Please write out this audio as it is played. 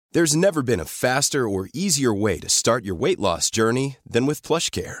There's never been a faster or easier way to start your weight loss journey than with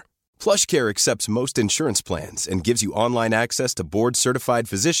PlushCare. PlushCare accepts most insurance plans and gives you online access to board-certified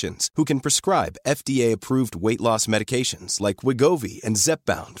physicians who can prescribe FDA-approved weight loss medications like Wegovy and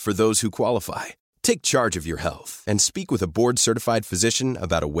Zepbound for those who qualify. Take charge of your health and speak with a board-certified physician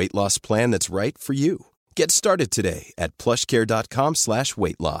about a weight loss plan that's right for you. Get started today at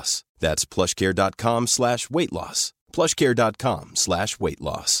plushcare.com/weightloss. That's plushcare.com/weightloss.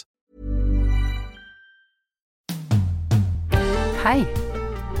 plushcare.com/weightloss. Hei,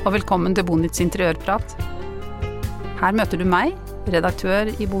 og velkommen til Bonytts interiørprat. Her møter du meg, redaktør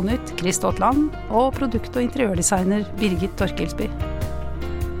i Bonytt, Chris Stotland, og produkt- og interiørdesigner Birgit Torkelsby.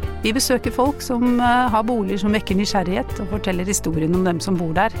 Vi besøker folk som har boliger som vekker nysgjerrighet og forteller historien om dem som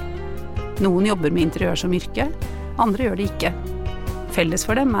bor der. Noen jobber med interiør som yrke, andre gjør det ikke. Felles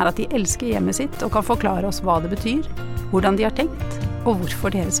for dem at de elsker hjemmet sitt og kan forklare oss hva det betyr, hvordan de har tenkt, og hvorfor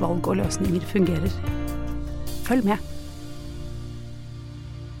deres valg og løsninger fungerer. Følg med.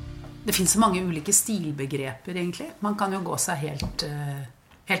 Det finnes så mange ulike stilbegreper egentlig. Man kan jo gå seg helt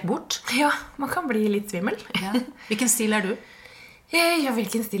bort. Ja, man kan bli litt svimmel. Ja. Hvilken stil er du? Ja,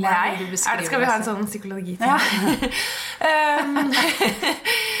 hvilken stil er jeg? Skal vi ha en sånn psykologi til? Ja.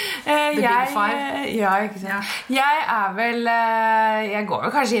 The big five. Ja, ikke sant. Jeg går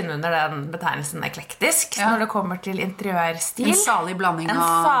vel kanskje inn under den betegnelsen eklektisk når det kommer til interiørstil. En salig blanding av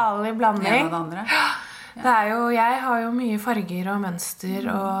salig blanding. Det andre. Det er jo, jeg har jo mye farger og mønster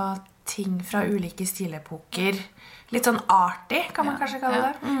og ting fra ulike stilepoker. Litt sånn artig, kan man kanskje kalle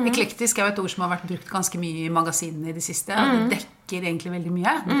det. Eklektisk er jo et ord som har vært brukt ganske mye i magasinene i det siste, og det dekker egentlig veldig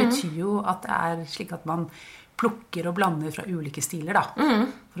mye. Det betyr jo at det er slik at man plukker og blander fra ulike stiler da,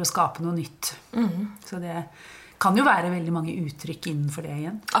 for å skape noe nytt. Så det kan jo være veldig mange uttrykk innenfor det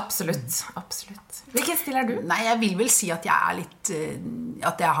igjen. Absolutt, absolutt. Hvilken stil er du? Nei, jeg vil vel si at jeg er litt,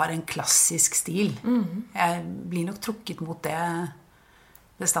 at jeg har en klassisk stil. Jeg blir nok trukket mot det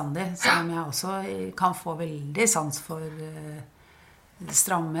bestandig, selv om jeg også kan få veldig sans for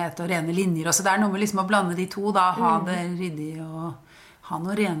stramhet og rene linjer. Så det er noe med liksom å blande de to, da, ha det ryddig og ha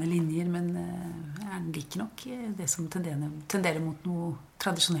noen rene linjer, men jeg liker nok det som tenderer mot noe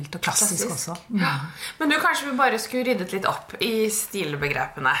tradisjonelt og klassisk også. Ja. Men du kanskje bare skulle ryddet litt opp i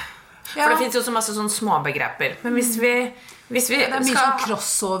stilbegrepene. For det finnes jo så masse sånne småbegreper. Men hvis vi det er mye sånn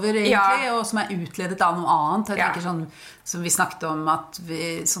crossover egentlig, og som er utledet av noe annet. Jeg tenker sånn, som vi snakket om, at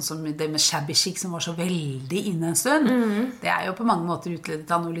sånn som det med shabby chic som var så veldig inne en stund, det er jo på mange måter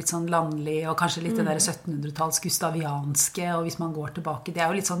utledet av noe litt sånn landlig, og kanskje litt det der 1700-talls gustavianske, og hvis man går tilbake, det er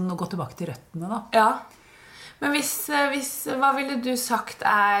jo litt sånn å gå tilbake til røttene da. Ja. Men hva ville du sagt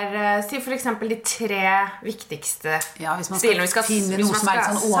si for eksempel de 3 viktigste stilene vi skal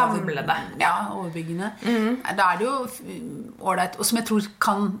sånn samle det. Ja, overbyggende. Da er det jo ordentlig, og som jeg tror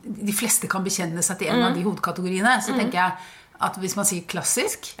de fleste kan bekjenne seg til en av de hovedkategoriene, så tenker jeg at hvis man sier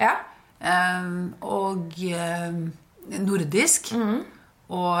klassisk, og nordisk,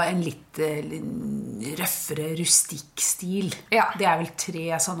 og en litt røffere, rustikk stil. Det er vel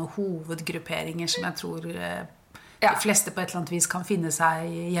 3 sånne hovedgrupperinger som jeg tror de fleste på et eller annet vis kan finne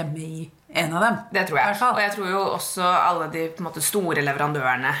seg hjemme i en av dem. Det tror jeg. Og jeg tror jo også alle de på en måte, store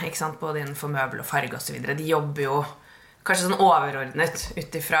leverandørene, ikke sant, både innenfor møbel og farge og så videre, de jobber jo kanskje sånn overordnet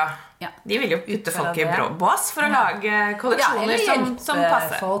utifra. De vil jo putte folk i bås for å lage kolleksjoner som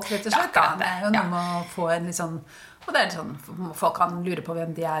passer. Folk, rett og slett. Det er jo noe med å få en litt sånn. Og det er sånn, folk kan lure på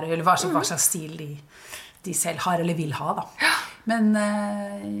hvem de er, eller hva slags stil de selv har eller vil ha da. Men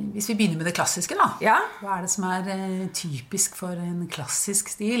hvis vi begynner med det klassiske da, hva er det som er typisk for en klassisk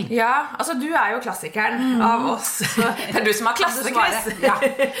stil? Ja, altså du er jo klassikeren av oss. Det er du som har klasse, Chris.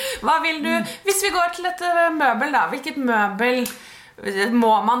 Hva vil du, hvis vi går til et møbel da, hvilket møbel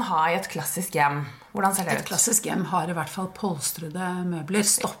må man ha i et klassisk hjem? Hvordan ser det ut? Et klassisk hjem har i hvert fall polstrede møbler,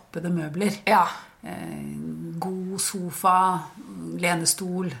 stoppede møbler. God sofa,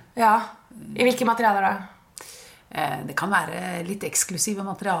 lenestol. I hvilke materialer da? Det kan være litt eksklusive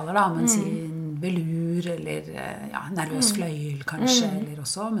materialer da, men si velur eller nervøs fløyel kanskje, eller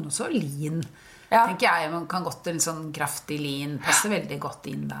også, men også lin. Tenker jeg, man kan godt en sånn kraftig lin passe veldig godt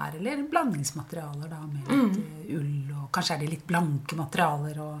inn der, eller blandingsmaterialer da, med litt ull, og kanskje er det litt blanke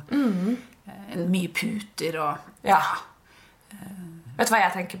materialer, og mye puter, og vet du hva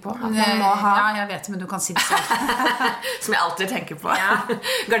jeg tenker på? At man må ha... Ja, jeg vet, men du kan si det selv. Som jeg alltid tenker på.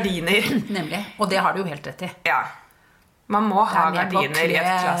 Gardiner. Nemlig, og det har du jo helt rett i. Man må ha gardiner i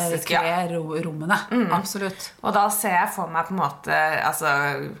et klassisk rommene, absolutt. Og da ser jeg for meg på en måte altså,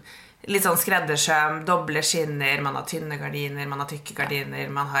 litt sånn skreddersøm, doble skinner, man har tynne gardiner, man har tykke gardiner,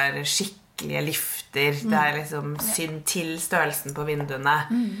 man har skikkelig skikkelige lifter. Det liksom synd til størrelsen på vinduene.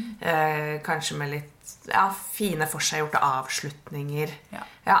 Kanskje med litt fine forseggjorte avslutninger.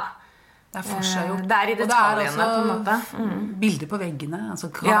 Ja. Det forseggjort. Det I detaljene på en måte. Bilder på veggene. Altså,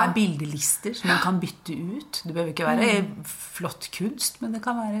 det kan være bildelister som man kan bytte ut. Det behøver ikke være flott kunst, men det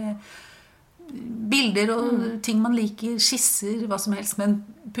kan være bilder og ting man liker, skisser, hva som helst, men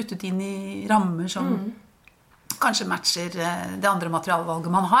puttet inn I rammer som kanskje matcher det andre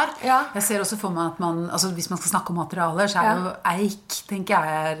materialvalget man har. Jeg ser også for meg at altså hvis man skal snakke om materialer, så jo eik, tenker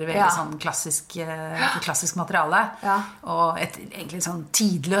jeg, veldig sånn klassisk materiale. Og egentlig sånn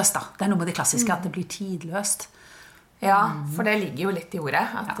tidløst, da. Det noe med det klassiske, at det blir tidløst. Ja, for det ligger jo litt I ordet,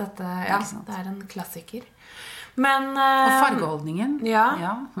 at dette, det en klassiker. Men, og fargeholdningen.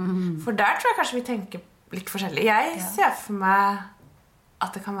 For der tror jeg kanskje vi tenker litt forskjellig. Jeg ser for meg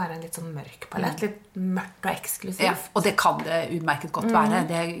at det kan være en litt sånn mørk palett, litt mørkt og eksklusivt. Ja, og det kan det utmerket godt være.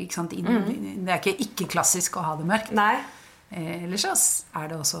 Det ikke sant, det ikke klassisk å ha det mørkt. Nei. Ellers så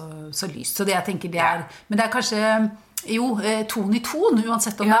det også så lyst. Så det jeg tenker det men det kanskje, ton I ton,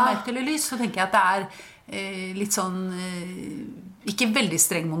 uansett om det mørkt eller lyst, så tenker jeg at det litt sånn, ikke veldig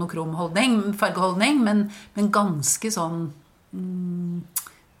streng monokrom fargeholdning, men ganske sånn...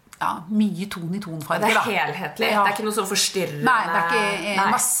 mye ton I tonfarger. Det helhetlig. Det ikke noe sånn forstyrrende. Nei, det ikke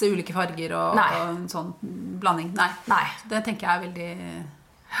masse ulike farger og en sånn blanding. Nei. Det tenker jeg veldig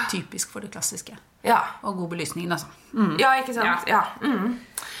typisk for det klassiske. Og god belysning, altså. Ja, ikke sant? Ja.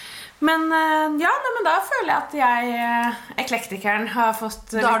 Men men da føler jeg at jeg, eklektikeren, har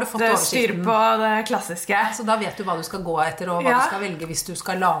fått litt styr på det klassiske. Så da vet du hva du skal gå etter, og hva du skal velge hvis du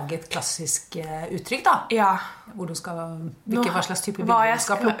skal lage et klassisk uttrykk, da. Ja. Hvor du skal, hva slags type bilder du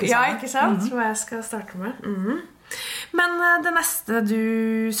skal plukke sammen. Ja, ikke sant? Hva jeg skal starte med. Men det neste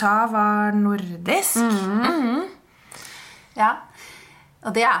du sa var nordisk. Ja,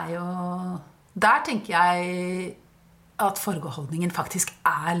 og det jo... Der tenker jeg... at fargeholdningen faktisk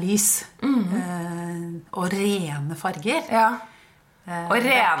lys og rene farger og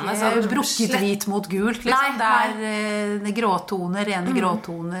rene så brukket hvit mot gult liksom. Det gråtoner, rene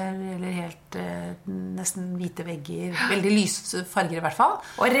gråtoner eller helt nesten hvite vegger, veldig lyse farger I hvert fall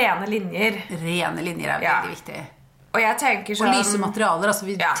og rene linjer veldig viktig og jeg tenker sånn og lyse materialer, altså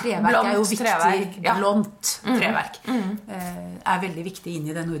treverk jo viktig blondt treverk veldig viktig inn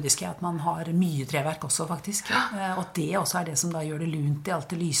I det nordiske at man har mye treverk også faktisk og det også det som da gjør det lunt I alt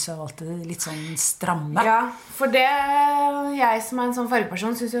det lyse og alt det litt sånn stramme for det jeg som en sånn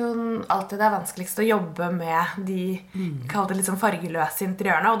fargeperson synes jo alltid det vanskeligst å jobbe med de kall det litt sånn fargeløse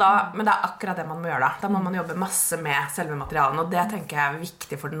interiørene men det akkurat det man må gjøre da må man jobbe masse med selve materialene og det tenker jeg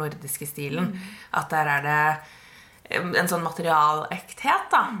viktig for den nordiske stilen at der det en sånn materialekthet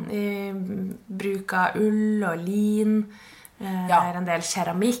da I bruk av ull og lin en del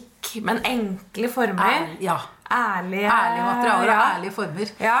keramikk men enkle former ærlige materialer ærlige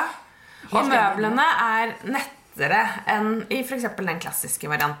former og møblene nettere enn I for eksempel den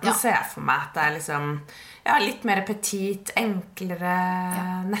klassiske varianten ser jeg for meg at det liksom litt mer petit enklere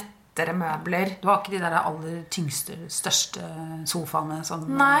nettere møbler du har ikke de der aller tyngste største sofaene som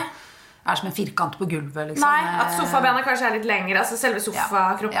nei som en firkant på gulvet liksom. Nei, at sofabenet kanskje litt lengre altså selve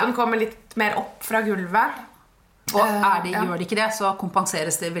sofakroppen kommer litt mer opp fra gulvet og gjør det ikke det så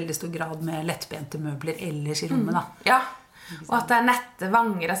kompenseres det I veldig stor grad med lettbente møbler ellers I rommet da og at det nette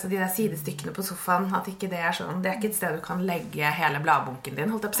vanger altså de der sidestykkene på sofaen at ikke det sånn det ikke et sted du kan legge hele bladbunken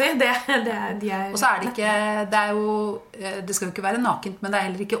din holdt jeg på å si og så det ikke det jo det skal jo ikke være nakent men det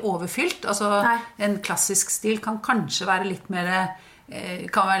heller ikke overfylt altså en klassisk stil kan kanskje være litt mer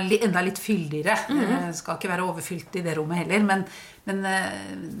kan være enda litt fyldigere skal ikke være overfylt I det rommet heller men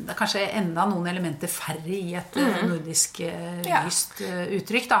det kanskje enda noen elementer færre I et nordisk lyst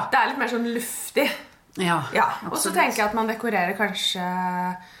uttrykk da det litt mer sånn luftig og så tenker jeg at man dekorerer kanskje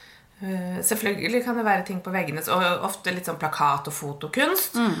selvfølgelig kan det være ting på veggene og ofte litt sånn plakat og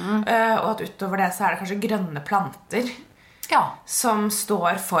fotokunst og at utover det så det kanskje grønne planter som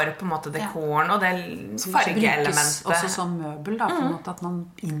står for på en måte dekoren og det fargeelementet også som møbel da på en måte at man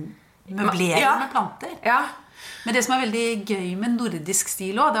møblerer med planter men det som veldig gøy med nordisk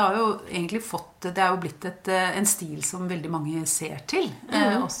stil også, det har jo egentlig det jo blitt en stil som veldig mange ser til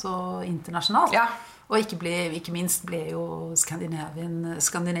også internasjonalt og ikke minst ble jo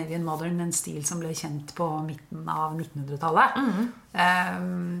Scandinavian Modern en stil som ble kjent på midten av 1900-tallet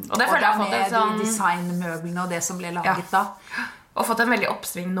og det føler jeg har fått en sånn designmøblene og det som ble laget da og fått en veldig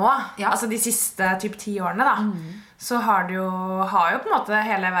oppsving nå altså de siste typ 10 årene da så har jo på en måte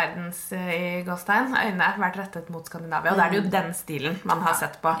hele verdens I gåstegn øyne vært rettet mot Skandinavia og det jo den stilen man har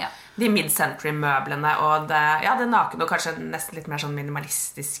sett på de mid-century møblene og det nakne og kanskje nesten litt mer sånn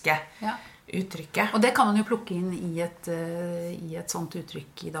minimalistiske uttrykket. Og det kan man jo plukke inn i et sånt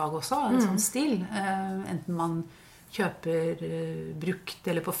uttrykk i dag også, en sånn stil. Enten man kjøper brukt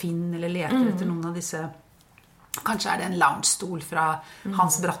eller på Finn eller leter etter noen av disse. Kanskje det en lounge-stol fra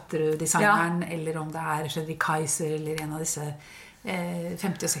Hans Bratterud-designeren, eller om det Fredrik Kaiser eller en av disse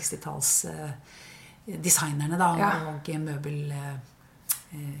 50- og 60-talls designerne da, og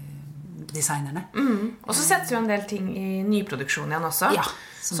møbeldesignerne. Og så settes jo en del ting i nyproduksjon igjen også. Ja.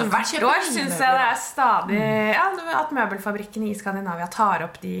 Så hvert år synes jeg det stadig at møbelfabrikken i Skandinavia tar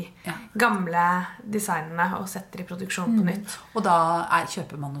opp de gamle designene og setter i produksjon på nytt. Og da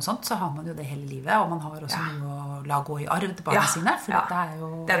kjøper man noe sånt, så har man jo det hele livet, og man har også noe å la gå i arv til barna sine, for det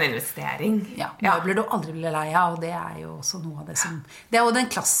jo... Det en investering. Ja, møbler du aldri blir lei av, og det jo også noe av det som... Det jo den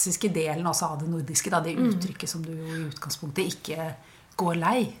klassiske delen også av det nordiske, da, det uttrykket som du jo i utgangspunktet ikke går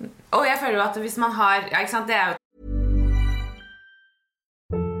lei. Og jeg føler jo at hvis man har... Ja, ikke sant, det jo...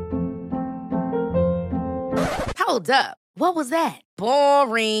 Hold up. What was that?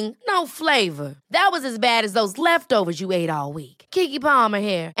 Boring. No flavor. That was as bad as those leftovers you ate all week. Keke Palmer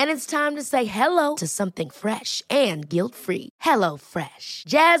here, and it's time to say hello to something fresh and guilt-free. Hello Fresh.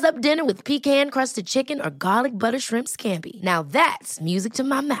 Jazz up dinner with pecan-crusted chicken or garlic butter shrimp scampi. Now that's music to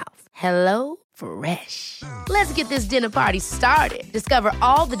my mouth. Hello Fresh. Let's get this dinner party started. Discover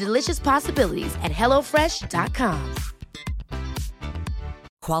all the delicious possibilities at HelloFresh.com.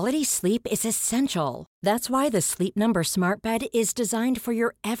 Quality sleep is essential. That's why the Sleep Number Smart Bed is designed for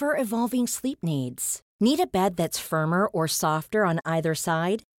your ever-evolving sleep needs. Need a bed that's firmer or softer on either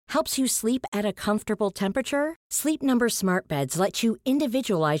side? Helps you sleep at a comfortable temperature? Sleep Number Smart Beds let you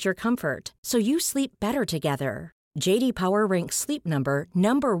individualize your comfort, so you sleep better together. J.D. Power ranks Sleep Number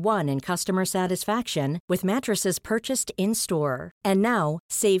 #1 in customer satisfaction with mattresses purchased in-store. And now,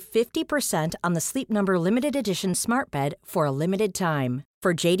 save 50% on the Sleep Number Limited Edition Smart Bed for a limited time.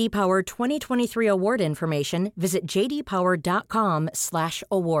 For J.D. Power 2023 award information, visit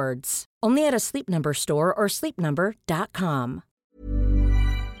jdpower.com/awards. Only at a Sleep Number store or sleepnumber.com.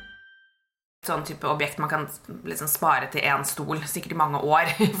 Sånn type objekt man kan liksom spare til en stol, sikkert i mange år,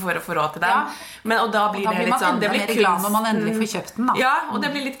 for å få råd til den. Ja. Men, og da blir det litt sånn... Det blir glad når man endelig får kjøpt den, da. Ja, og det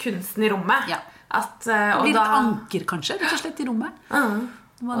blir litt kunsten i rommet. Ja. Det blir litt anker, kanskje, rett og slett i rommet.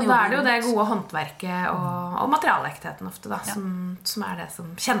 Og da det jo det gode håndverket og materialektheten ofte, da, som det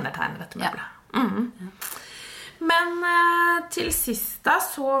som kjennetegner dette møbelet. Men til sist da,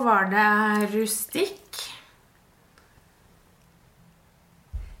 så var det rustikk.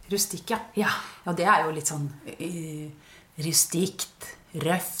 Rustikk, ja. Ja, det jo litt sånn rustikt,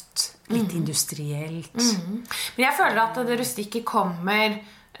 røft, litt industrielt. Men jeg føler at det rustikke kommer...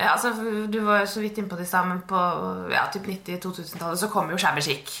 Altså, du var så vidt inne på det sammen på typ 90-2000-tallet så kom jo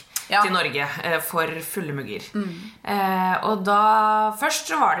skjæberskikk til Norge for fulle mugger. Og da først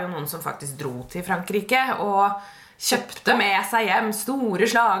så var det jo noen som faktisk dro til Frankrike og kjøpte med seg hjem store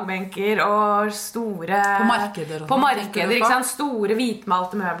slagbenker og store på markeder, ikke sant? Store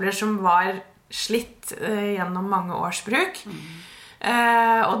hvitmalte møbler som var slitt gjennom mange års bruk.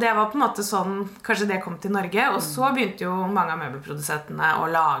 Og det var på en måte sånn, kanskje det kom til Norge, og så begynte jo mange av møbelprodusentene å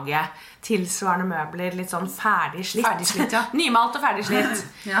lage tilsvarende møbler litt sånn ferdig slitt, nymalt og ferdig slitt,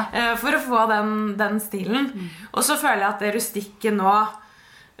 for å få den stilen. Og så føler jeg at det rustikke nå,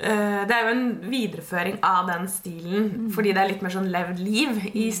 det jo en videreføring av den stilen, fordi det litt mer sånn levd liv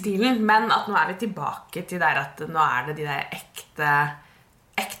i stilen, men at nå vi tilbake til der at nå det de der ekte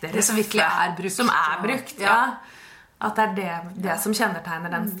det som virkelig brukt. Som brukt, At det som kjennetegner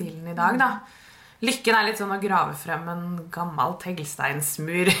den stilen i dag, da. Lykken litt sånn å grave frem en gammel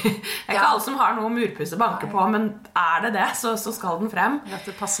teglsteinsmur. Ikke alle som har noe murpuss å banke på, men det, så skal den frem. At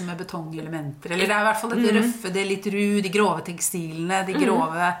det passer med betongelementer. Eller det I hvert fall dette røffe, det litt ru, de grove tekstilene, de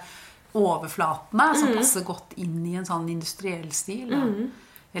grove overflatene, som passer godt inn I en sånn industriell stil.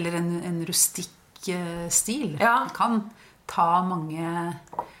 Eller en rustikk stil.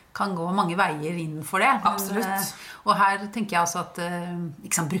 Kan gå mange veier innenfor det. Absolutt. Og her tenker jeg også at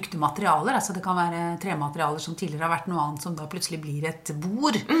ikke sant, brukte materialer, altså det kan være trematerialer som tidligere har vært noe annet som da plutselig blir et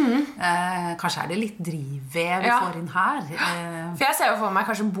bord. Kanskje det litt drivvev vi får inn her. For jeg ser jo for meg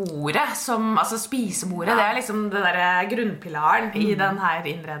kanskje bordet, altså spisebordet, det liksom det der grunnpilaren I den her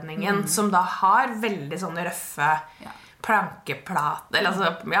innredningen, som da har veldig sånne røffe plankeplat, eller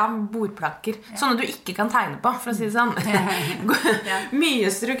bordplanker, sånne du ikke kan tegne på, for å si det sånn. Mye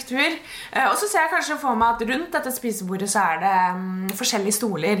struktur. Og så ser jeg kanskje for meg at rundt dette spisebordet så det forskjellige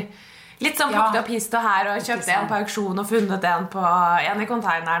stoler. Litt sånn plukket opp hist og her, og kjøpt en på auksjon og funnet en i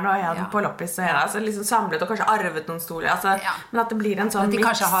containeren og en på loppis, og altså liksom samlet og kanskje arvet noen stoler, altså, men at det blir en sånn at de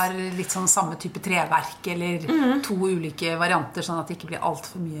kanskje har litt sånn samme type treverk, eller to ulike varianter, sånn at det ikke blir alt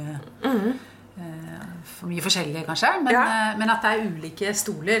for mye forskjellig kanskje, men at det ulike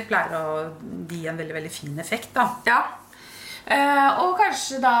stoler pleier å gi en veldig, veldig fin effekt da. Ja, og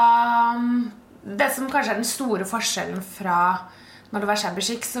kanskje da det som kanskje den store forskjellen fra når det var shabby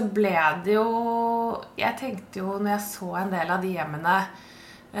chic, så ble det jo jeg tenkte jo når jeg så en del av de hjemmene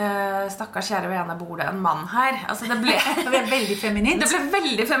stakkars kjære vene bor det en mann her altså det ble veldig feminint det ble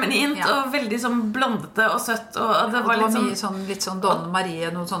veldig feminint og veldig sånn blondete og søtt og det var litt sånn Donna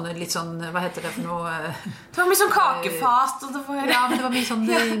Marie noe sånn litt sånn, hva heter det for noe det var mye sånn kakefast og det var men det var mye sånn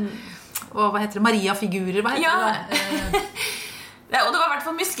og hva heter det, Maria-figurer hva heter det? Ja, og det var I hvert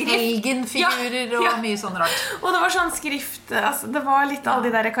fall mye skrift Helgen-figurer og mye sånn rart og det var sånn skrift altså, det var litt alle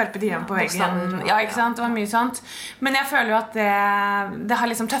de der Carpe Diem på veggen ja, ikke sant, det var mye sånt men jeg føler jo at det har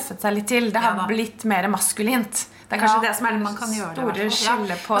liksom tøffet seg litt til det har blitt mer maskulint det kanskje det som det store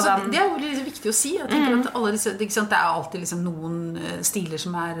skillet på altså, den det jo litt viktig å si jeg tenker at alle disse, ikke sant, det alltid liksom noen stiler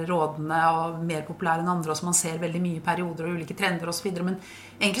som rådende og mer populære enn andre og som man ser veldig mye I perioder og ulike trender og så videre men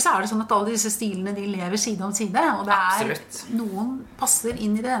egentlig så det sånn at alle disse stilene de lever side om side og det noen passer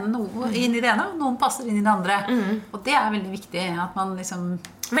inn I det ene og noen passer inn I det andre og det veldig viktig at man liksom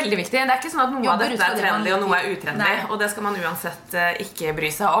veldig viktig, det ikke sånn at noe av dette trendy og noe utrendy og det skal man uansett ikke bry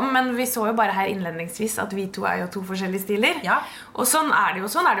seg om men vi så jo bare her innledningsvis at vi to jo to forskjellige stiler og sånn det jo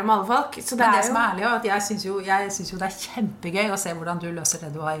med alle folk så men det som ærlig at jeg synes jo det kjempegøy å se hvordan du løser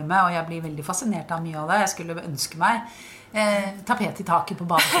det du har hjemme og jeg blir veldig fascinert av mye av det jeg skulle ønske meg tapet I taket på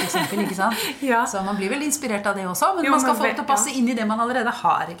badet for eksempel, ikke sant? Så man blir vel inspirert av det også, men man skal få det til å passe inn I det man allerede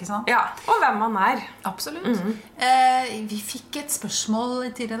har, ikke sant? Ja, og hvem man Absolutt. Vi fikk et spørsmål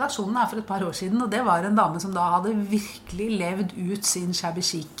til redaksjonen her for et par år siden, og det var en dame som da hadde virkelig levd ut sin shabby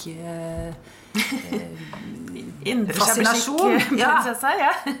chic fascinasjon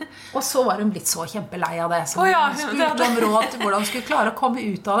og så var hun blitt så kjempelei av det så hun spurte om råd til hvordan hun skulle klare å komme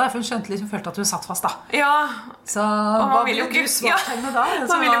ut av det for hun skjønte liksom følte at hun satt fast da så og man vil jo ikke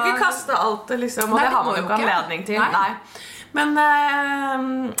man vil jo ikke kaste alt liksom, og det har man jo ikke anledning til Nei. Men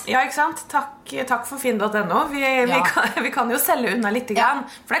ikke sant takk for finn.no vi kan jo selge unna litt grann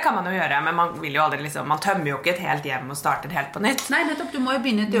for det kan man jo gjøre men man vil jo aldri liksom, man tømmer jo ikke et helt hjem og starter helt på nytt Nei, nettopp, du må jo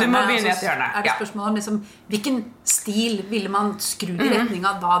begynne et hjørne det spørsmålet om liksom, hvilken stil ville man skru I retning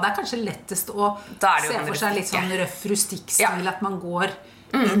av da det kanskje lettest å se for seg litt sånn røff rustikk stil at man går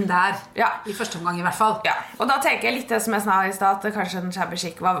inn der I første omgang I hvert fall og da tenker jeg litt det som jeg sa I sted at kanskje den shabby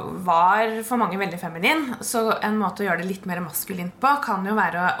chic var for mange veldig feminin så en måte å gjøre det litt mer maskulint på kan jo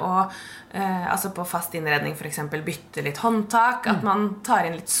være å altså på fast innredning for eksempel bytte litt håndtak at man tar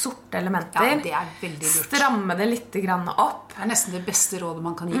inn litt sorte elementer det veldig lurt stramme det litt grann opp det nesten det beste rådet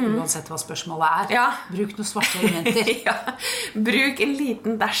man kan gi uansett hva spørsmålet bruk noen svarte elementer bruk en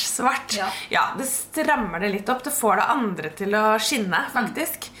liten dash svart det strammer det litt opp det får det andre til å skinne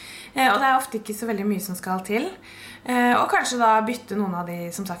faktisk og det ofte ikke så veldig mye som skal til og kanskje da bytte noen av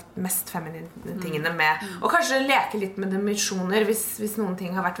de som sagt mest feminine tingene med og kanskje leke litt med dimensjoner hvis noen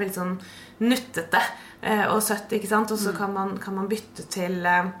ting har vært veldig sånn nuttete og søtt ikke sant? Og så kan man bytte til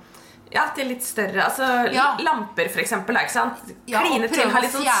til litt større altså lamper for eksempel ikke sant? Kline til ha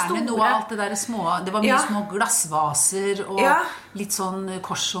litt sånn store noe av alt det der små det var mye små glassvaser og litt sånn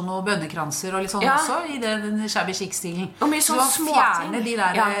kors og noe bønnekranser og litt sånn også I den shabby chic-stilen og mye sånn små fjerne de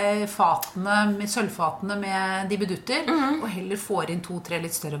der fatene med sølvfatene med de bedutter og heller får inn 2-3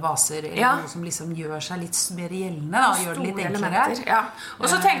 litt større vaser eller noe som liksom gjør seg litt mer gjeldende da, og gjør det litt enklere og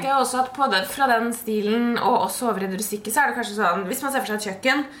så tenker jeg også at på fra den stilen og også over I det rustikke så det kanskje sånn hvis man ser for seg et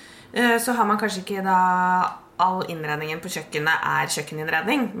kjøkken så har man kanskje ikke da all innredningen på kjøkkenet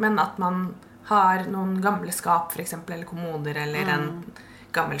kjøkkeninnredning, men at man har noen gamle skap for eksempel, eller kommoder, eller en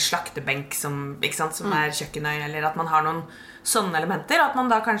gammel slaktebenk som kjøkkenøy, eller at man har noen sånne elementer, og at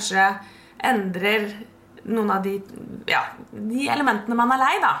man da kanskje endrer noen av de elementene man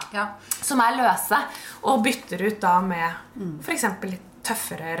lei da, som løse, og bytter ut da med for eksempel litt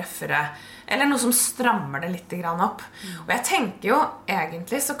tøffere, røffere, eller noe som strammer det litt grann opp. Og jeg tenker jo,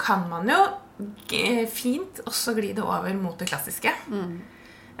 egentlig så kan man jo fint også glide over mot det klassiske.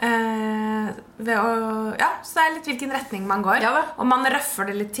 Ved å, så det litt hvilken retning man går. Om man røffer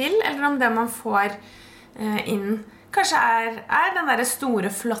det litt til, eller om det man får inn kanskje den der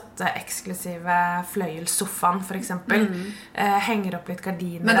store, flotte, eksklusive fløyelsofaen, for eksempel. Henger opp litt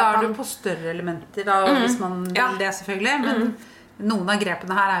gardiner. Men da du på større elementer, da, hvis man vil det selvfølgelig, men Noen av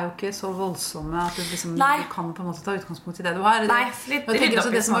grepene her jo ikke så voldsomme at du, liksom, du kan på en måte ta utgangspunkt I det du har. Nei,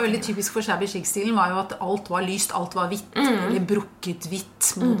 det som var veldig typisk for shabby chic-stilen var jo at alt var lyst, alt var hvitt, eller brukket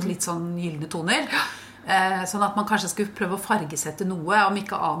hvitt mot litt sånn gyllene toner. Sånn at man kanskje skulle prøve å fargesette noe, om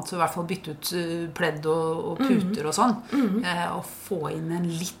ikke annet så I hvert fall bytte ut pledd og puter og sånn, og få inn en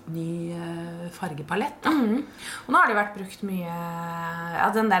litt ny fargepalett. Og nå har det vært brukt mye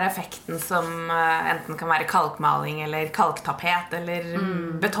av den der effekten som enten kan være kalkmaling eller kalktapet eller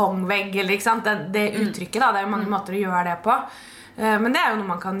betongvegg, eller ikke sant? Det uttrykket da, det jo mange måter å gjøre det på. Men det jo noe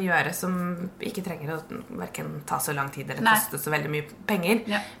man kan gjøre som ikke trenger å hverken ta så lang tid eller koste så veldig mye penger,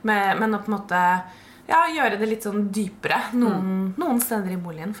 men å på en måte gjøre det litt sånn dypere noen steder I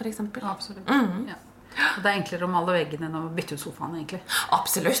boligen for eksempel. Absolutt. Ja. Og det enklere å male veggene enn å bytte ut sofaen egentlig.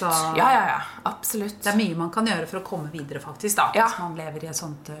 Absolutt. Så, ja, absolutt. Det mye man kan gjøre for å komme videre faktisk da, hvis man lever I et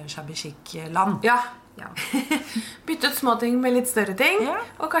sånt shabby chic land. Ja. Bytte ut små ting med litt større ting,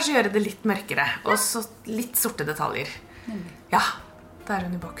 og kanskje gjøre det litt mørkere, og så litt sorte detaljer. Ja, det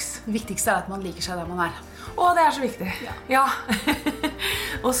hun I boks. Det viktigste at man liker seg der man Å, det så viktig. Ja.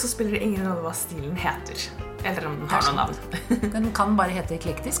 Og så spiller det ingen rolle hva stilen heter. Eller om den har noen navn. Den kan bare hete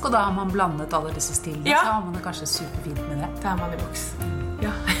eklektisk, og da har man blandet alle disse stilene, så har man det kanskje superfint med det. Det man I boks.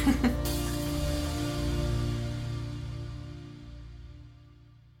 Ja.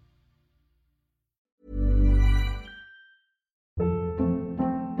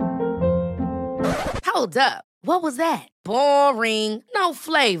 Hold up. What was that? Boring. No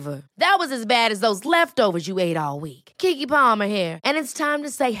flavor. That was as bad as those leftovers you ate all week. Keke Palmer here, and it's time to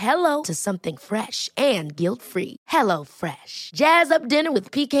say hello to something fresh and guilt-free. Hello Fresh. Jazz up dinner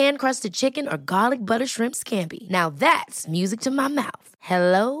with pecan-crusted chicken or garlic butter shrimp scampi. Now that's music to my mouth.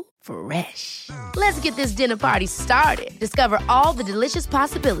 Hello Fresh. Let's get this dinner party started. Discover all the delicious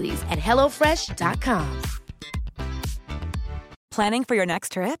possibilities at hellofresh.com. Planning for your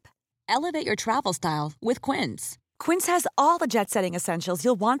next trip? Elevate your travel style with Quince. Quince has all the jet-setting essentials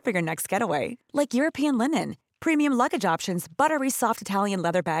you'll want for your next getaway, like European linen, premium luggage options, buttery soft Italian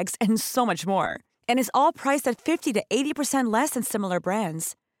leather bags, and so much more. And is all priced at 50 to 80% less than similar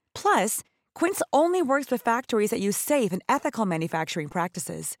brands. Plus, Quince only works with factories that use safe and ethical manufacturing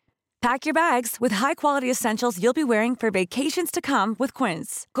practices. Pack your bags with high-quality essentials you'll be wearing for vacations to come with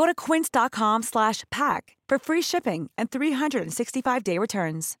Quince. Go to quince.com/pack for free shipping and 365-day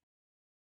returns.